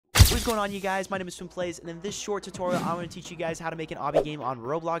What's going on, you guys? My name is TwinPlayz, and in this short tutorial, I'm going to teach you guys how to make an obby game on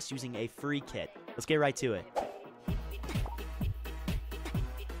Roblox using a free kit. Let's get right to it.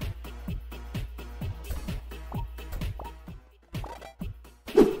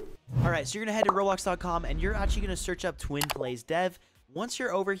 Alright, so you're going to head to roblox.com, and you're actually going to search up TwinPlayz dev. Once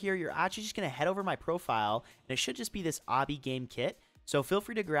you're over here, you're actually just going to head over my profile, and it should just be this obby game kit. So feel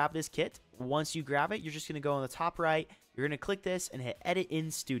free to grab this kit. Once you grab it, you're just going to go on the top right. You're going to click this and hit Edit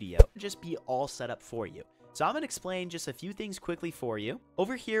in Studio. It'll just be all set up for you. So I'm going to explain just a few things quickly for you.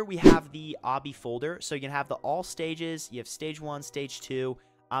 Over here, we have the obby folder. So you can have the all stages. You have stage 1, stage 2.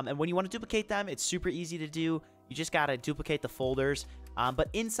 And when you want to duplicate them, it's super easy to do. You just got to duplicate the folders. But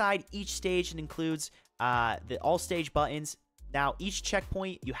inside each stage, it includes the all stage buttons. Now, each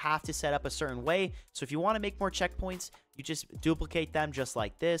checkpoint, you have to set up a certain way. So if you want to make more checkpoints, you just duplicate them just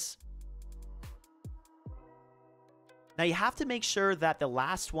like this. Now, you have to make sure that the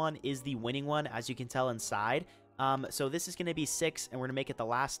last one is the winning one, as you can tell inside. So this is going to be 6, and we're going to make it the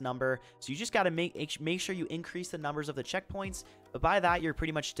last number. So you just got to make sure you increase the numbers of the checkpoints. But by that, you're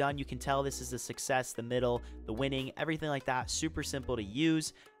pretty much done. You can tell this is the success, the middle, the winning, everything like that. Super simple to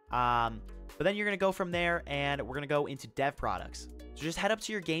use. But then you're going to go from there, and we're going to go into dev products. So just head up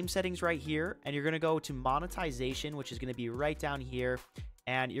to your game settings right here, and you're going to go to monetization, which is going to be right down here.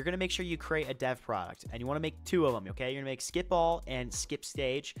 And you're going to make sure you create a dev product, and you want to make 2 of them, okay? You're going to make skip all and skip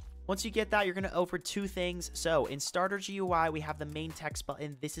stage. Once you get that, you're going to open 2 things. So in starter GUI, we have the main text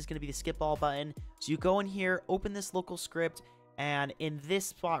button. This is going to be the skip all button. So you go in here, open this local script, and in this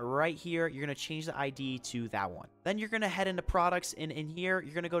spot right here, you're going to change the ID to that one. Then you're going to head into products, and in here,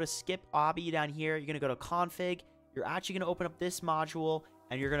 you're going to go to skip obby down here. You're going to go to config. You're actually going to open up this module,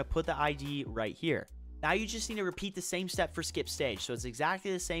 and you're going to put the ID right here. Now you just need to repeat the same step for skip stage. So it's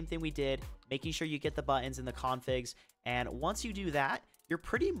exactly the same thing we did, making sure you get the buttons and the configs. And once you do that, you're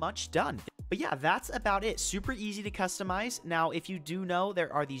pretty much done. But yeah, that's about it. Super easy to customize. Now, if you do know,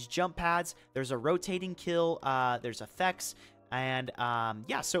 there are these jump pads. There's a rotating kill. There's effects. And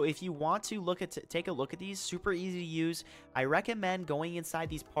yeah, so if you want to take a look at these, super easy to use. I recommend going inside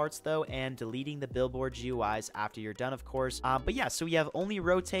these parts though and deleting the billboard GUIs after you're done, of course. But yeah, so we have only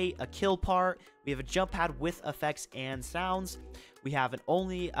rotate, a kill part. We have a jump pad with effects and sounds. We have an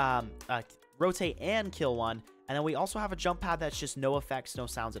only rotate and kill one. And then we also have a jump pad that's just no effects, no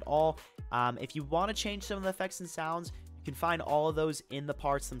sounds at all. If you want to change some of the effects and sounds, you can find all of those in the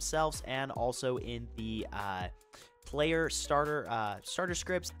parts themselves and also in the player starter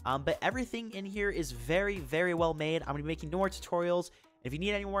scripts. But everything in here is very, very well made. I'm going to be making more tutorials. If you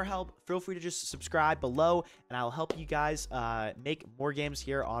need any more help, feel free to just subscribe below, and I'll help you guys make more games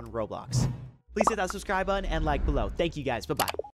here on Roblox. Please hit that subscribe button and like below. Thank you guys. Bye-bye.